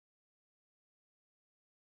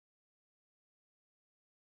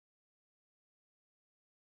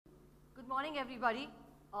morning, everybody.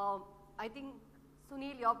 I think,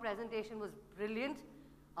 Sunil, your presentation was brilliant.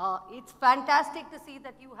 It's fantastic to see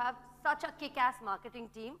that you have such a kick-ass marketing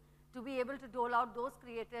team to be able to dole out those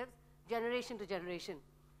creatives generation to generation.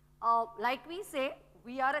 Like we say,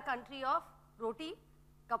 we are a country of roti,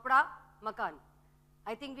 kapda, makan.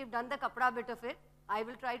 I think we've done the kapda bit of it. I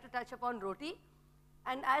will try to touch upon roti.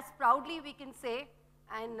 And as proudly we can say,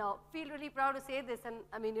 and feel really proud to say this, and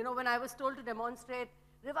I mean, you know, when I was told to demonstrate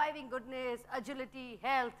reviving goodness, agility,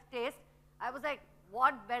 health, taste, I was like,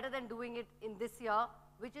 what better than doing it in this year,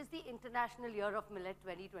 which is the International Year of Millet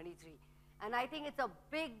 2023. And I think it's a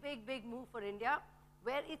big, big, big move for India,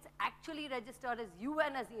 where it's actually registered as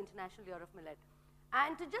UN as the International Year of Millet.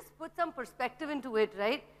 And to just put some perspective into it,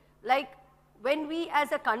 right, like when we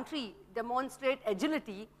as a country demonstrate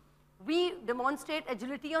agility, we demonstrate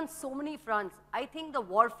agility on so many fronts. I think the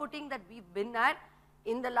war footing that we've been at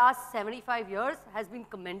in the last 75 years has been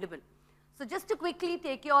commendable. So just to quickly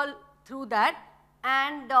take you all through that,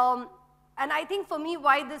 and I think for me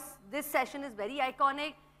why this session is very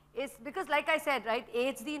iconic is because, like I said, right, A,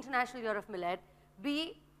 it's the International Year of Millet.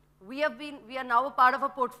 B, we are now a part of a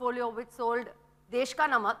portfolio which sold Desh Ka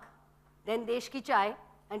Namak, then Desh Ki Chai,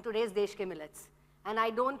 and today's Desh Ke Millets. And I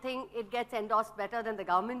don't think it gets endorsed better than the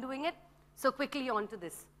government doing it. So quickly on to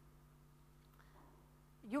this.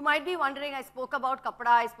 You might be wondering, I spoke about kapda,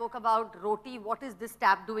 I spoke about roti, what is this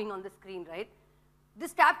tab doing on the screen, right?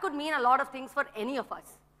 This tab could mean a lot of things for any of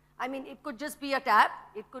us. I mean, it could just be a tap,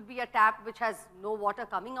 it could be a tap which has no water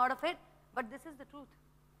coming out of it, but this is the truth.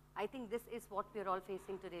 I think this is what we're all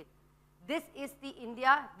facing today. This is the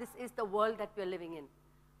India, this is the world that we're living in.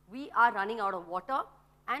 We are running out of water,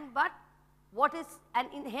 and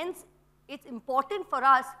hence, it's important for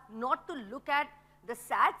us not to look at the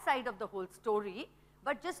sad side of the whole story,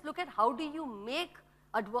 but just look at how do you make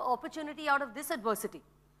opportunity out of this adversity.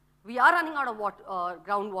 We are running out of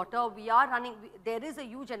groundwater, there is a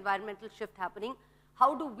huge environmental shift happening.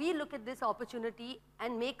 How do we look at this opportunity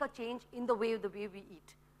and make a change in the way we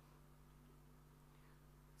eat?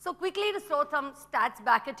 So quickly to throw some stats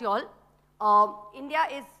back at y'all.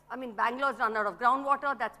 Bangalore's run out of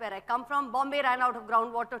groundwater, that's where I come from. Bombay ran out of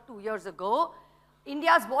groundwater 2 years ago.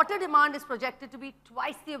 India's water demand is projected to be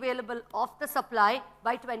twice the available of the supply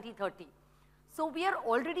by 2030. So we are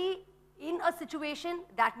already in a situation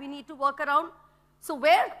that we need to work around. So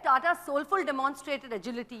where Tata Soulfull demonstrated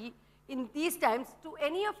agility in these times, to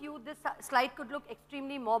any of you, this slide could look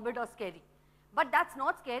extremely morbid or scary. But that's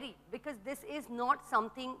not scary, because this is not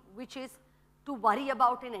something which is to worry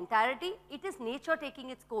about in entirety. It is nature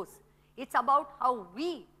taking its course. It's about how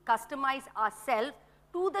we customize ourselves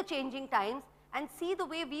to the changing times and see the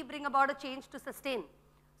way we bring about a change to sustain.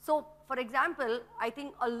 So, for example, I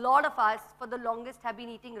think a lot of us for the longest have been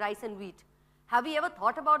eating rice and wheat. Have we ever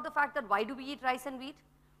thought about the fact that why do we eat rice and wheat?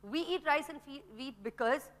 We eat rice and wheat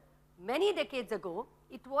because many decades ago,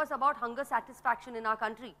 it was about hunger satisfaction in our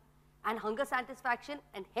country. And hunger satisfaction,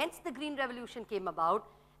 and hence the Green Revolution came about,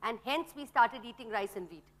 and hence we started eating rice and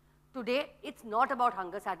wheat. Today, it's not about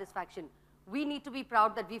hunger satisfaction. We need to be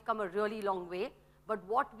proud that we've come a really long way, but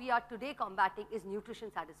what we are today combating is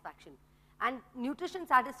nutrition satisfaction. And nutrition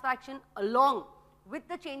satisfaction, along with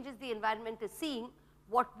the changes the environment is seeing,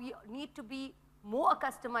 what we need to be more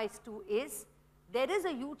customized to is, there is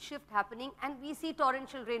a huge shift happening, and we see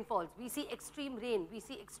torrential rainfalls, we see extreme rain, we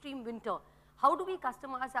see extreme winter. How do we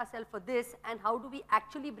customize ourselves for this, and how do we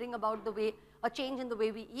actually bring about a change in the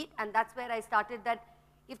way we eat? And that's where I started that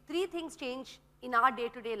if 3 things change in our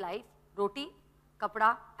day-to-day life, roti,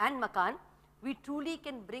 kapda, and makan, we truly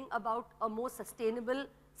can bring about a more sustainable,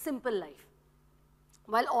 simple life.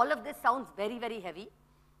 While all of this sounds very, very heavy,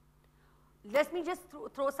 let me just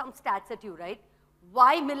throw some stats at you, right?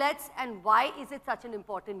 Why millets and why is it such an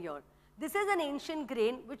important year? This is an ancient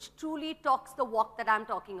grain which truly talks the walk that I'm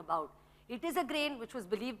talking about. It is a grain which was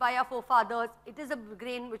believed by our forefathers. It is a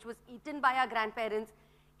grain which was eaten by our grandparents.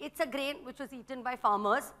 It's a grain which was eaten by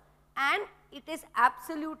farmers. And it is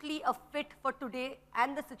absolutely a fit for today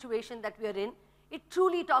and the situation that we are in. It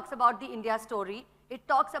truly talks about the India story. It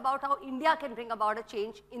talks about how India can bring about a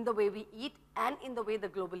change in the way we eat and in the way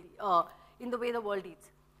the world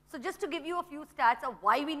eats. So just to give you a few stats of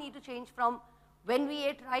why we need to change from when we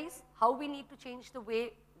ate rice, how we need to change the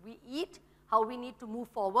way we eat, how we need to move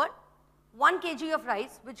forward. 1 kg of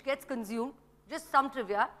rice which gets consumed, just some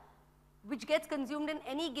trivia, which gets consumed in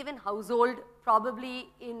any given household probably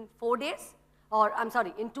in 4 days, or I'm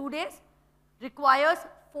sorry, in 2 days, requires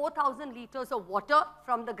 4,000 liters of water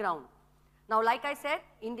from the ground. Now, like I said,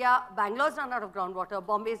 Bangalore's run out of groundwater,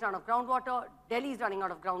 Bombay's run out of groundwater, Delhi's running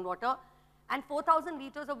out of groundwater, And 4,000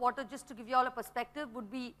 liters of water, just to give you all a perspective,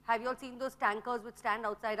 would be, have you all seen those tankers which stand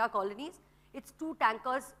outside our colonies? It's 2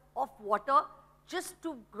 tankers of water just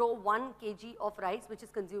to grow 1 kg of rice, which is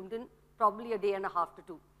consumed in probably a day and a half to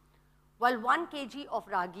 2. While 1 kg of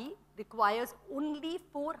ragi requires only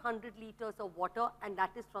 400 liters of water, and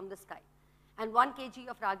that is from the sky. And 1 kg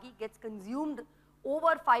of ragi gets consumed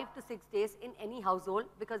over 5 to 6 days in any household,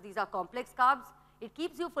 because these are complex carbs. It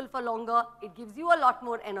keeps you full for longer. It gives you a lot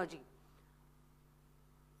more energy.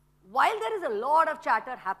 While there is a lot of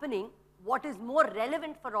chatter happening, what is more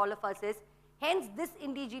relevant for all of us is, hence this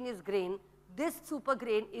indigenous grain, this super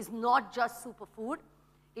grain is not just superfood,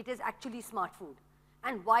 it is actually smart food.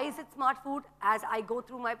 And why is it smart food? As I go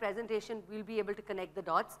through my presentation, we'll be able to connect the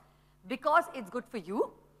dots. Because it's good for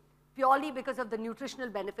you, purely because of the nutritional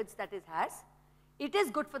benefits that it has. It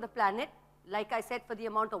is good for the planet, like I said, for the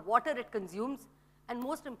amount of water it consumes. And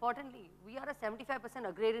most importantly, we are a 75%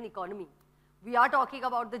 agrarian economy. We are talking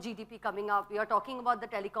about the GDP coming up. We are talking about the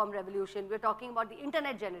telecom revolution. We are talking about the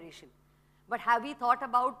internet generation. But have we thought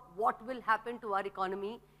about what will happen to our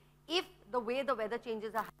economy if the way the weather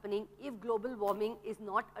changes are happening, if global warming is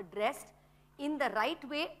not addressed in the right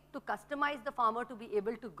way to customize the farmer to be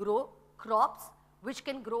able to grow crops which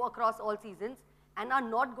can grow across all seasons and are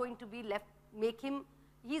not going to be left,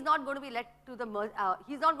 he's not going to be left to the,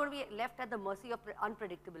 he's not going to be left at the mercy of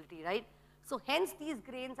unpredictability, right? So hence these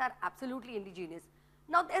grains are absolutely indigenous.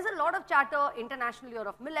 Now there's a lot of chatter internationally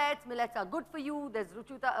of millets. Millets are good for you. There's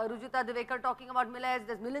Rujuta Divekar talking about millets.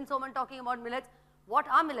 There's Milind Soman talking about millets. What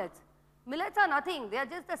are millets? Millets are nothing. They are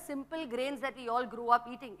just the simple grains that we all grew up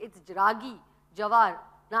eating. It's ragi, jawar,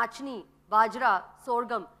 nachni, bajra,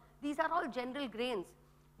 sorghum. These are all general grains.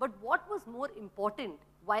 But what was more important,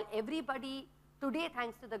 while everybody today,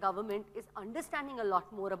 thanks to the government, is understanding a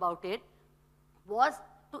lot more about it, was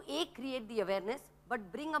to A, create the awareness, but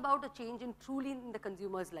bring about a change truly in the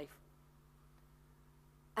consumer's life.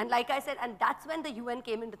 And like I said, and that's when the UN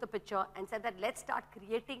came into the picture and said that let's start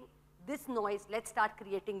creating this noise, let's start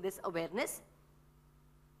creating this awareness.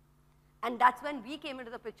 And that's when we came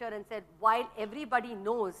into the picture and said, while everybody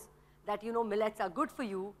knows that, you know, millets are good for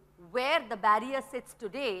you, where the barrier sits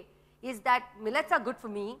today is that millets are good for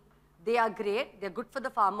me, they are great, they're good for the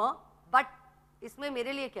farmer, but isme mere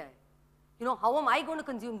liye kya hai? You know, how am I going to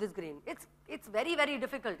consume this grain? It's very, very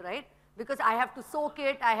difficult, right? Because I have to soak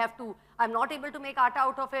it, I'm not able to make atta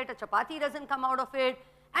out of it, a chapati doesn't come out of it,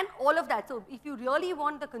 and all of that. So if you really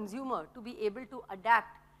want the consumer to be able to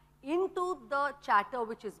adapt into the chatter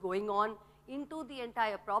which is going on, into the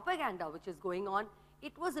entire propaganda which is going on,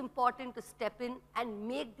 it was important to step in and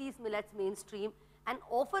make these millets mainstream and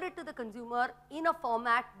offer it to the consumer in a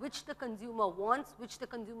format which the consumer wants, which the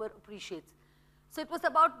consumer appreciates. So it was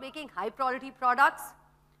about making high priority products,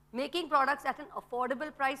 making products at an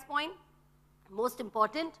affordable price point. Most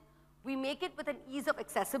important, we make it with an ease of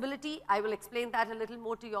accessibility. I will explain that a little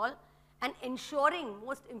more to you all. And ensuring,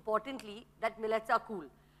 most importantly, that millets are cool.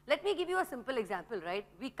 Let me give you a simple example, right?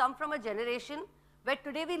 We come from a generation where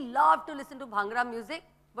today we love to listen to Bhangra music,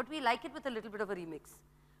 but we like it with a little bit of a remix.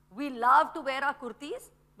 We love to wear our kurtis,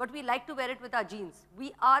 but we like to wear it with our jeans.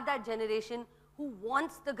 We are that generation who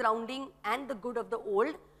wants the grounding and the good of the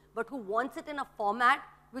old, but who wants it in a format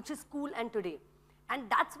which is cool and today. And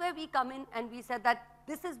that's where we come in and we said that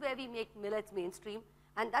this is where we make millets mainstream,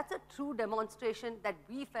 and that's a true demonstration that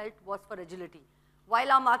we felt was for agility.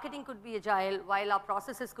 While our marketing could be agile, while our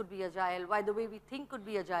processes could be agile, while the way we think could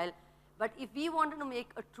be agile, but if we wanted to make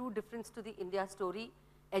a true difference to the India story,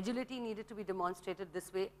 agility needed to be demonstrated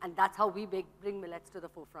this way, and that's how we bring millets to the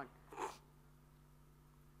forefront.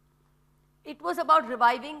 It was about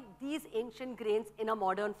reviving these ancient grains in a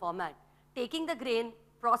modern format, taking the grain,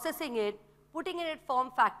 processing it, putting it in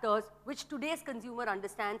form factors which today's consumer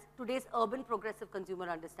understands, today's urban progressive consumer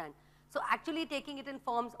understands. So actually taking it in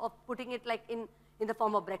forms of putting it like in the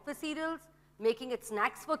form of breakfast cereals, making it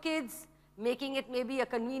snacks for kids, making it maybe a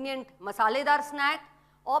convenient masaledar snack,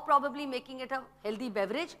 or probably making it a healthy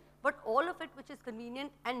beverage, but all of it which is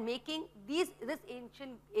convenient and making this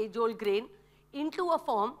ancient age-old grain into a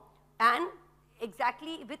form and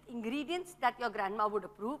exactly with ingredients that your grandma would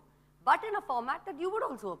approve, but in a format that you would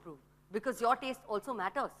also approve, because your taste also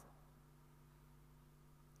matters.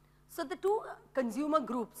 So the two consumer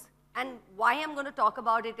groups, and why I'm going to talk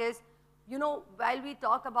about it is, you know, while we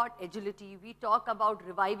talk about agility, we talk about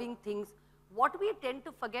reviving things, what we tend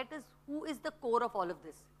to forget is who is the core of all of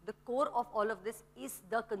this. The core of all of this is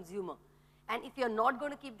the consumer. And if you're not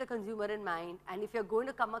going to keep the consumer in mind, and if you're going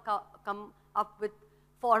to come up with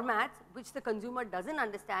formats which the consumer doesn't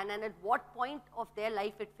understand and at what point of their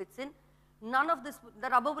life it fits in, none of this, the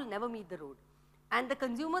rubber will never meet the road. And the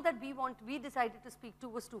consumer that we decided to speak to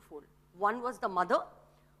was twofold. One was the mother,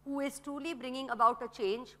 who is truly bringing about a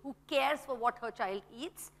change, who cares for what her child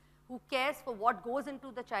eats, who cares for what goes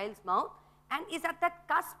into the child's mouth, and is at that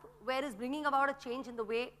cusp where is bringing about a change in the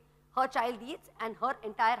way her child eats and her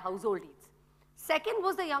entire household eats. Second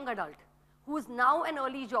was the young adult, who is now an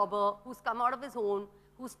early jobber, who's come out of his own,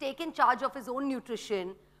 who's taken charge of his own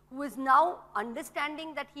nutrition, who is now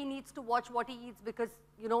understanding that he needs to watch what he eats because,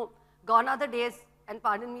 you know, gone are the days, and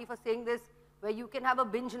pardon me for saying this, where you can have a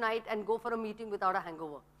binge night and go for a meeting without a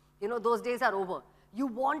hangover. You know, those days are over. You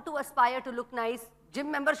want to aspire to look nice.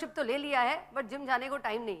 Gym membership to le liya hai, but gym jaane ko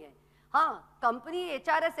time nahi hai. Haan, company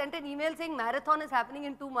HR has sent an email saying marathon is happening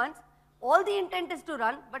in 2 months. All the intent is to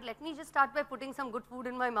run, but let me just start by putting some good food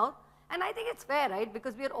in my mouth. And I think it's fair, right?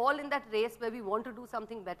 Because we are all in that race where we want to do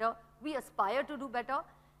something better. We aspire to do better.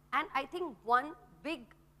 And I think one big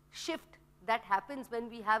shift that happens when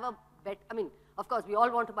we have a I mean, of course, we all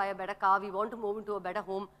want to buy a better car. We want to move into a better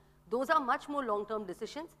home. Those are much more long-term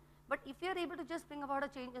decisions. But if we are able to just bring about a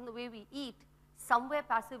change in the way we eat, somewhere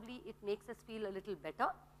passively, it makes us feel a little better.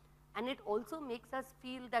 And it also makes us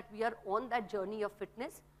feel that we are on that journey of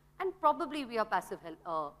fitness. And probably we are passive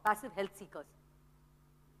health seekers.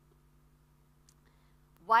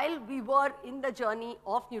 While we were in the journey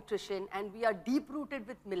of nutrition and we are deep-rooted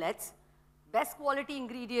with millets, best quality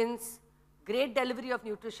ingredients, great delivery of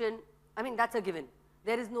nutrition, I mean, that's a given.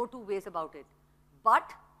 There is no two ways about it.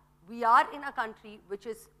 But we are in a country which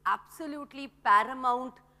is absolutely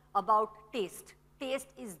paramount about taste. Taste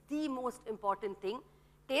is the most important thing.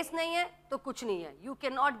 Taste nahi hai, to kuch nahi hai. You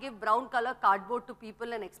cannot give brown color cardboard to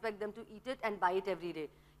people and expect them to eat it and buy it every day.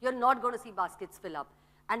 You're not going to see baskets fill up.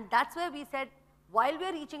 And that's where we said, while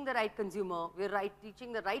we're reaching the right consumer, we're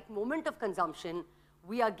reaching the right moment of consumption,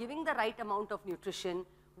 we are giving the right amount of nutrition,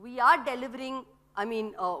 we are delivering,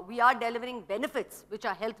 we are delivering benefits, which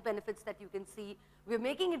are health benefits that you can see. We're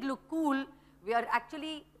making it look cool. We are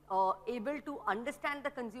actually able to understand the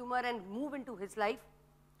consumer and move into his life.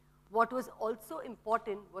 What was also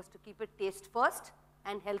important was to keep it taste first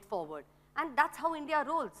and health forward. And that's how India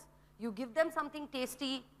rolls. You give them something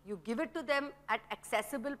tasty, you give it to them at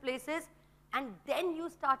accessible places, and then you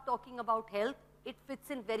start talking about health. It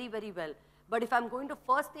fits in very, very well. But if I'm going to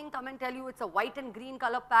first thing come and tell you it's a white and green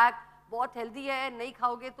color pack, बहुत healthy है, नहीं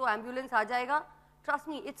खाओगे तो ambulance आ जाएगा, trust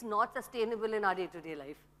me, it's not sustainable in our day-to-day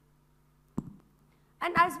life.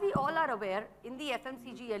 And as we all are aware, in the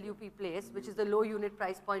FMCG LUP place, which is the low unit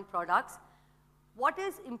price point products, what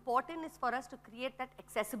is important is for us to create that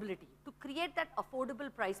accessibility, to create that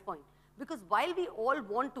affordable price point. Because while we all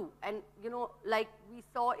want to, and you know, like we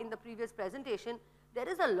saw in the previous presentation, there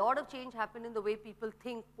is a lot of change happen in the way people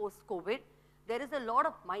think post-COVID. There is a lot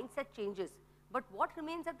of mindset changes. But what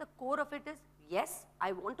remains at the core of it is, yes,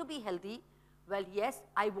 I want to be healthy. Well, yes,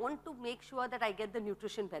 I want to make sure that I get the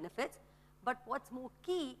nutrition benefits. But what's more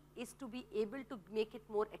key is to be able to make it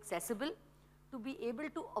more accessible, to be able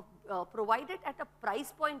to provide it at a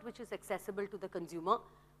price point which is accessible to the consumer.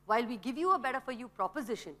 While we give you a better for you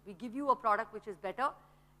proposition, we give you a product which is better,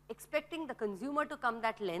 expecting the consumer to come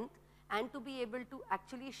that length and to be able to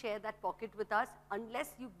actually share that pocket with us,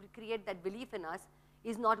 unless you create that belief in us,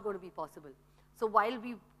 is not going to be possible. So while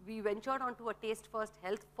we ventured onto a taste-first,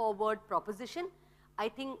 health-forward proposition, I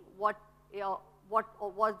think what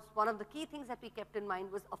was one of the key things that we kept in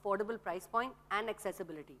mind was affordable price point and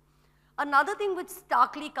accessibility. Another thing which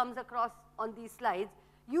starkly comes across on these slides,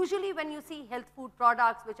 usually when you see health food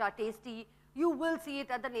products which are tasty, you will see it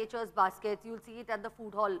at the Nature's Baskets, you'll see it at the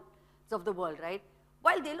food halls of the world, right?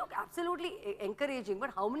 While they look absolutely encouraging,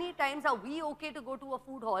 but how many times are we okay to go to a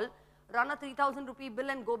food hall, run a 3,000 rupee bill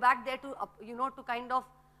and go back there to, to kind of,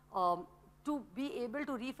 to be able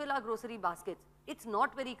to refill our grocery baskets? It's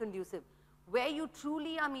not very conducive. Where you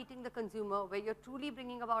truly are meeting the consumer, where you're truly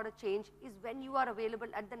bringing about a change, is when you are available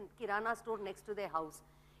at the Kirana store next to their house.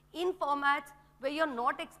 In formats where you're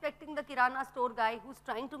not expecting the Kirana store guy who's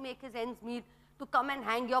trying to make his ends meet to come and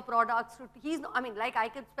hang your products. He's not, like I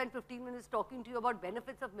could spend 15 minutes talking to you about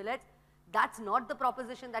benefits of millets. That's not the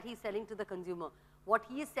proposition that he's selling to the consumer. What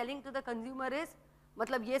he is selling to the consumer is,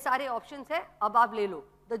 matlab ye sare options hai, ab aap le lo.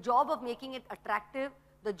 The job of making it attractive,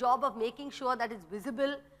 the job of making sure that it's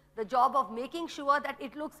visible, the job of making sure that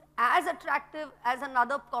it looks as attractive as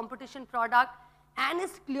another competition product and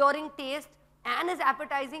is clearing taste and is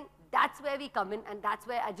appetizing, that's where we come in, and that's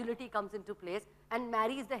where agility comes into place and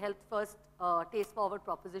marries the health first, taste forward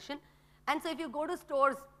proposition. And so if you go to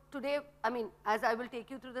stores today, as I will take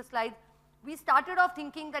you through the slides, we started off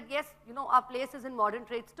thinking that yes, our place is in modern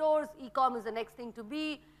trade stores, e-com is the next thing to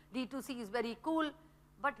be, D2C is very cool.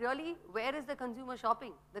 But really, where is the consumer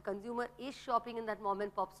shopping? The consumer is shopping in that mom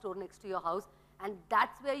and pop store next to your house, and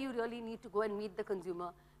that's where you really need to go and meet the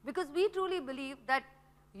consumer, because we truly believe that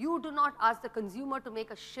you do not ask the consumer to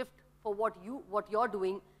make a shift for what you're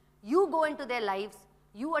doing. You go into their lives,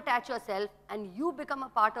 you attach yourself, and you become a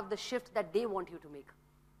part of the shift that they want you to make.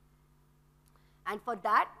 And for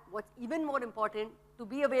that, what's even more important, to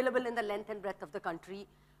be available in the length and breadth of the country.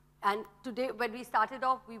 And today, when we started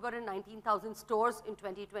off, we were in 19,000 stores in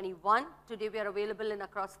 2021. Today, we are available in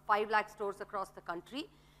across 5 lakh stores across the country.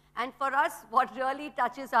 And for us, what really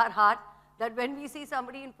touches our heart, that when we see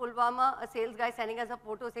somebody in Pulwama, a sales guy sending us a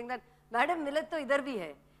photo saying that, Madam, millet to idhar bhi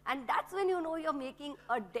hai. And that's when you know you're making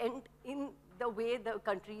a dent in the way the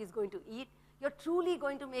country is going to eat. You're truly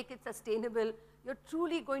going to make it sustainable. You're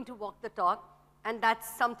truly going to walk the talk. And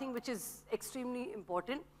that's something which is extremely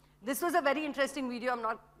important. This was a very interesting video. I'm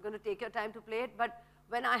not going to take your time to play it, but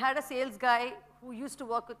when I had a sales guy who used to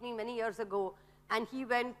work with me many years ago, and he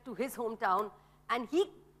went to his hometown, and he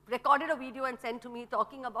recorded a video and sent to me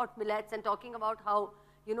talking about millets and talking about how,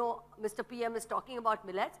 you know, Mr. PM is talking about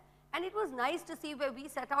millets. And it was nice to see where we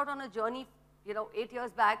set out on a journey, you know, 8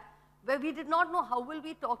 years back, where we did not know how will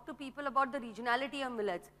we talk to people about the regionality of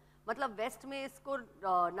millets. मतलब waste में इसको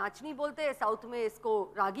नाचनी बोलते हैं, south में इसको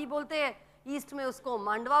रागी बोलते हैं, ईस्ट में उसको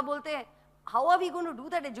मांडवा बोलते हैं. How are we going to do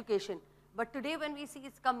that education? But today when we see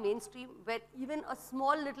it's come mainstream, where even a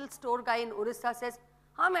small little store guy in Orissa says,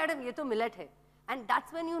 हाँ मैडम ये तो millet है. And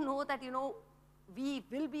that's when you know that, you know, we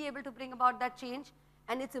will be able to bring about that change.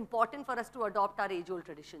 And it's important for us to adopt our age-old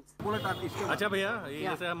traditions. अच्छा भैया, ये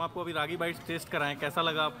जैसे हम आपको अभी रागी बाइट्स टेस्ट कराएं, कैसा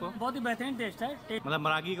लगा आपको? बहुत ही बेहतरीन टेस्ट है. मतलब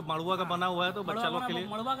रागी मड़ुआ का बना हुआ है तो बच्चा लोग के लिए.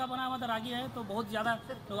 मड़ुआ का बना हुआ तो रागी है तो बहुत ज़्यादा.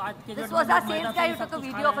 तो आज के This was our sales guy who took a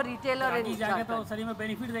video of a retailer in Jharkhand. तो शरीर में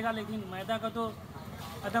बेनिफिट देगा, लेकिन मैदा का तो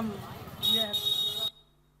एकदम ये है.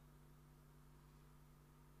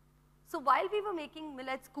 So while we were making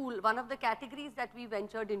millets cool, one of the categories that we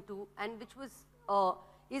ventured into, and which was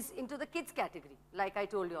is into the kids category, like I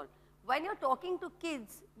told you all. When you're talking to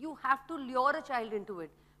kids, you have to lure a child into it.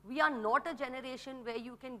 We are not a generation where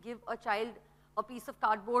you can give a child a piece of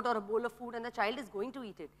cardboard or a bowl of food and the child is going to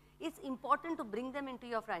eat it. It's important to bring them into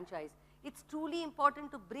your franchise. It's truly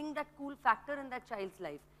important to bring that cool factor in that child's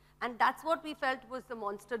life. And that's what we felt was the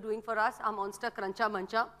Monster doing for us, our Monster Cruncha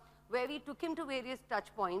Mancha, where we took him to various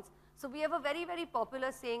touch points. So we have a very, very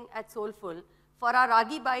popular saying at Soulfull, for our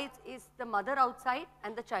ragi bites is the mother outside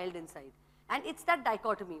and the child inside. And it's that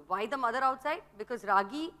dichotomy. Why the mother outside? Because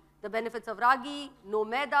ragi, the benefits of ragi, no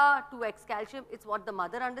maida, 2x calcium, it's what the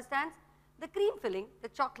mother understands. The cream filling, the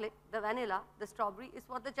chocolate, the vanilla, the strawberry is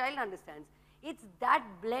what the child understands. It's that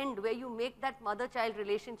blend where you make that mother-child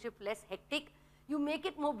relationship less hectic, you make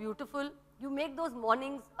it more beautiful, you make those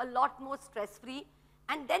mornings a lot more stress-free,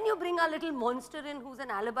 and then you bring a little monster in who's an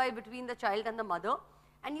alibi between the child and the mother,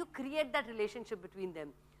 and you create that relationship between them.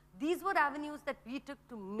 These were avenues that we took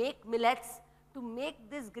to make millets, to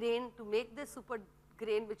make this grain, to make this super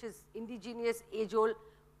grain, which is indigenous, age-old,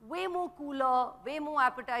 way more cooler, way more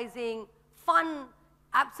appetizing, fun,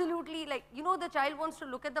 absolutely, like, you know, the child wants to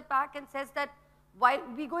look at the pack and says that, while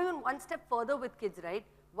we go even one step further with kids, right?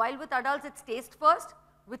 While with adults, it's taste first,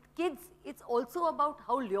 with kids, it's also about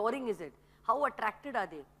how luring is it, how attracted are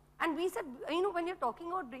they. And we said, you know, when you're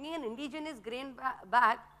talking about bringing an indigenous grain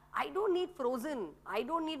back, I don't need Frozen, I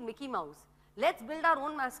don't need Mickey Mouse. Let's build our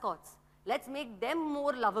own mascots. Let's make them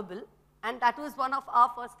more lovable. And that was one of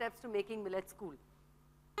our first steps to making millets cool.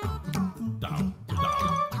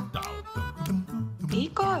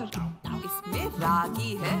 एक और इसमें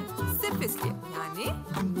रागी है, सिर्फ इसलिए,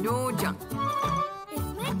 यानी no junk.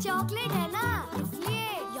 इसमें chocolate है ना, इसलिए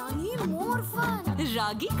यानी मोर फन.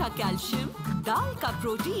 रागी का कैल्शियम, दाल का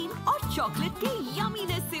प्रोटीन और चॉकलेट के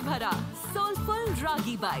यमीनेस से भरा soulful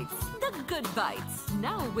ragi bytes, the good bytes,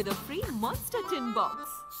 now with a free monster tin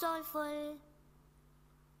box. Soulfull.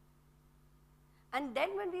 And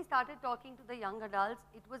then when we started talking to the young adults,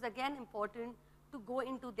 it was again important to go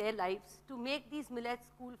into their lives, to make these millets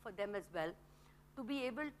cool for them as well, to be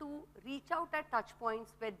able to reach out at touch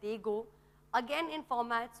points where they go, again in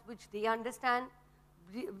formats which they understand,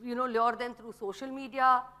 you know, lure them through social media,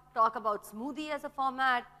 talk about smoothie as a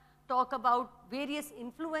format, talk about various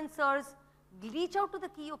influencers, reach out to the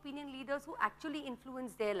key opinion leaders who actually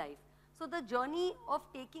influence their life. So the journey of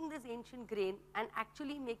taking this ancient grain and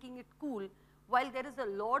actually making it cool, while there is a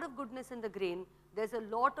lot of goodness in the grain, there's a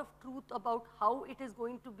lot of truth about how it is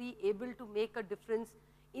going to be able to make a difference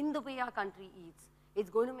in the way our country eats. It's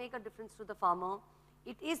going to make a difference to the farmer.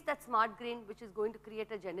 It is that smart grain which is going to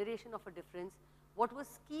create a generation of a difference. What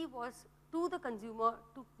was key was to the consumer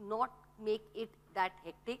to not make it that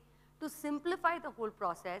hectic, to simplify the whole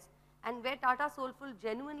process, and where Tata Soulfull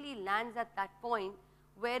genuinely lands at that point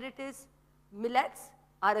where it is millets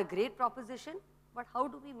are a great proposition, but how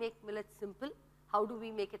do we make millets simple? How do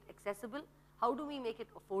we make it accessible? How do we make it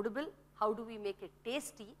affordable? How do we make it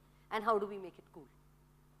tasty? And how do we make it cool?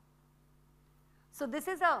 So this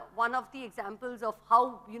is one of the examples of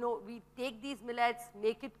how, we take these millets,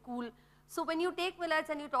 make it cool. So when you take millets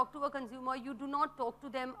and you talk to a consumer, you do not talk to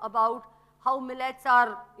them about how millets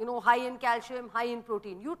are, high in calcium, high in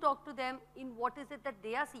protein. You talk to them in what is it that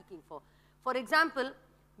they are seeking for. For example,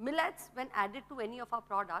 millets, when added to any of our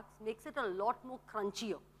products, makes it a lot more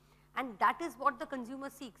crunchier. And that is what the consumer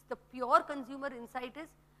seeks. The pure consumer insight is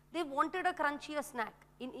they wanted a crunchier snack.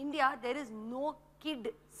 In India, there is no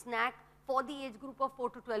kid snack for the age group of 4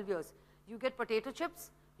 to 12 years. You get potato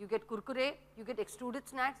chips, you get kurkure, you get extruded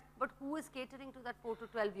snacks, but who is catering to that 4 to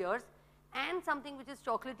 12 years? And something which is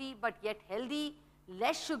chocolatey but yet healthy,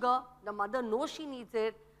 less sugar, the mother knows she needs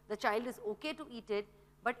it, the child is okay to eat it,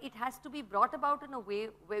 but it has to be brought about in a way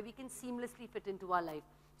where we can seamlessly fit into our life.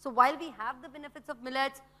 So while we have the benefits of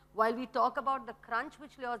millets, while we talk about the crunch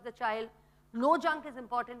which lures the child, no junk is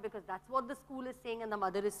important because that's what the school is saying and the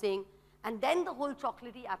mother is saying. And then the whole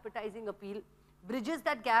chocolatey appetizing appeal bridges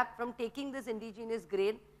that gap from taking this indigenous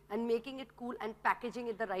grain and making it cool and packaging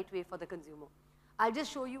it the right way for the consumer. I'll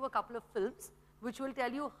just show you a couple of films which will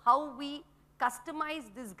tell you how we customize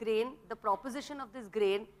this grain, the proposition of this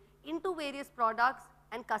grain into various products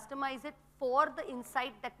and customize it for the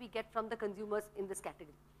insight that we get from the consumers in this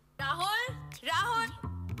category. Rahul!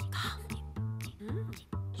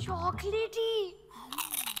 Chocolatey.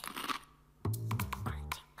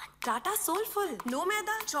 Tata Soulfull. No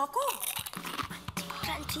maida, choco.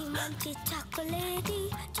 Crunchy, munchy, chocolatey.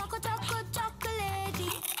 Choco, choco,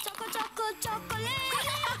 chocolatey. Choco, choco, chocolatey.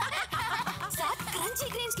 साथ crunchy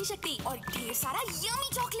grains की शक्ति और ढेर सारा yummy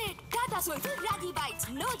chocolate. Tata Soulfull Ragi Bites.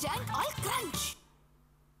 No junk, all crunch.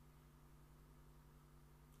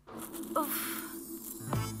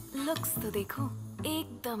 Looks तो देखो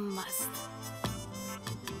एकदम मस्त.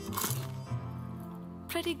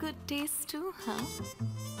 Pretty good taste too, huh?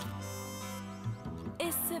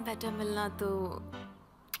 इससे बेटर मिलना तो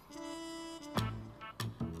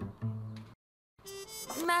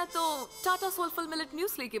मैं तो टाटा सोलफुल मिलेट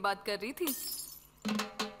म्यूस्ली की बात कर रही थी.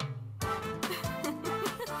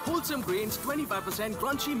 Wholesome grains, 25%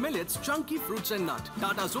 crunchy millets, chunky fruits and nut.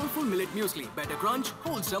 Tata Soulfull Millet Muesli. Better crunch,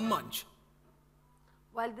 wholesome munch.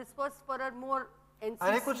 While this was for a more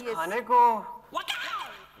अरे कुछ NCCS. खाने को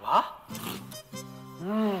वाह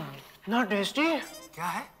इतना टेस्टी क्या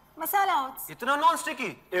है मसाला ओट्स. इतना नॉन स्टिकी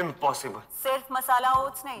इम्पॉसिबल सिर्फ मसाला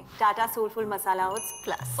ओट्स नहीं, टाटा सोलफुल मसाला oats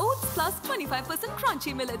plus. Oats plus 25%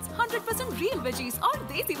 crunchy millets, 100% real veggies और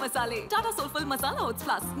देसी मसाले. Tata Soulfull Masala Oats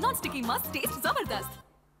Plus, non-sticky must taste जबरदस्त.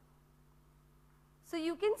 So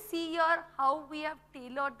you can see here how we have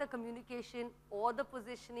tailored the communication or the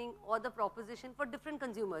positioning or the proposition for different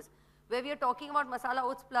consumers. Where we are talking about Masala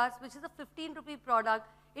Oats Plus, which is a 15 rupee product.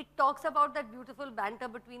 It talks about that beautiful banter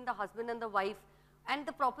between the husband and the wife. And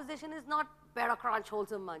the proposition is not better crunch,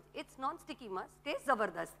 wholesome munch. It's non-sticky must, taste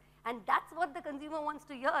zabardast. And that's what the consumer wants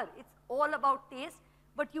to hear. It's all about taste,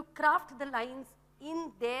 but you craft the lines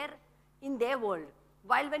in their world.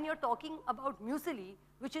 While when you're talking about muesli,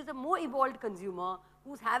 which is a more evolved consumer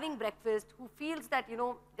who's having breakfast, who feels that,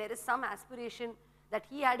 there is some aspiration that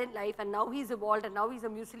he had in life and now he's evolved and now he's a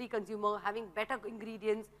muesli consumer having better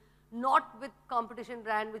ingredients, not with competition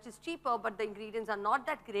brand which is cheaper, but the ingredients are not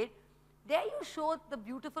that great. There you show the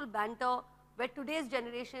beautiful banter where today's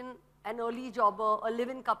generation, an early jobber, a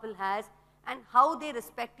live-in couple has, and how they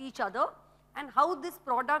respect each other, and how this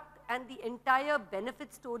product and the entire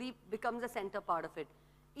benefit story becomes a center part of it.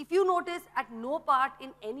 If you notice, at no part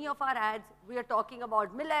in any of our ads, we are talking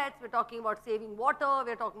about millets, we're talking about saving water,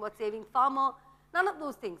 we're talking about saving farmer, none of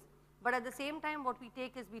those things. But at the same time, what we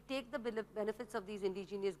take is we take the benefits of these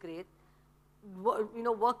indigenous grades,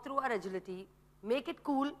 work through our agility, make it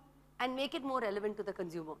cool, and make it more relevant to the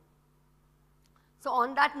consumer. So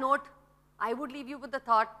on that note, I would leave you with the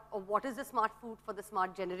thought of what is the smart food for the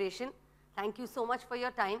smart generation. Thank you so much for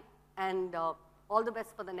your time, and all the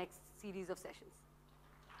best for the next series of sessions.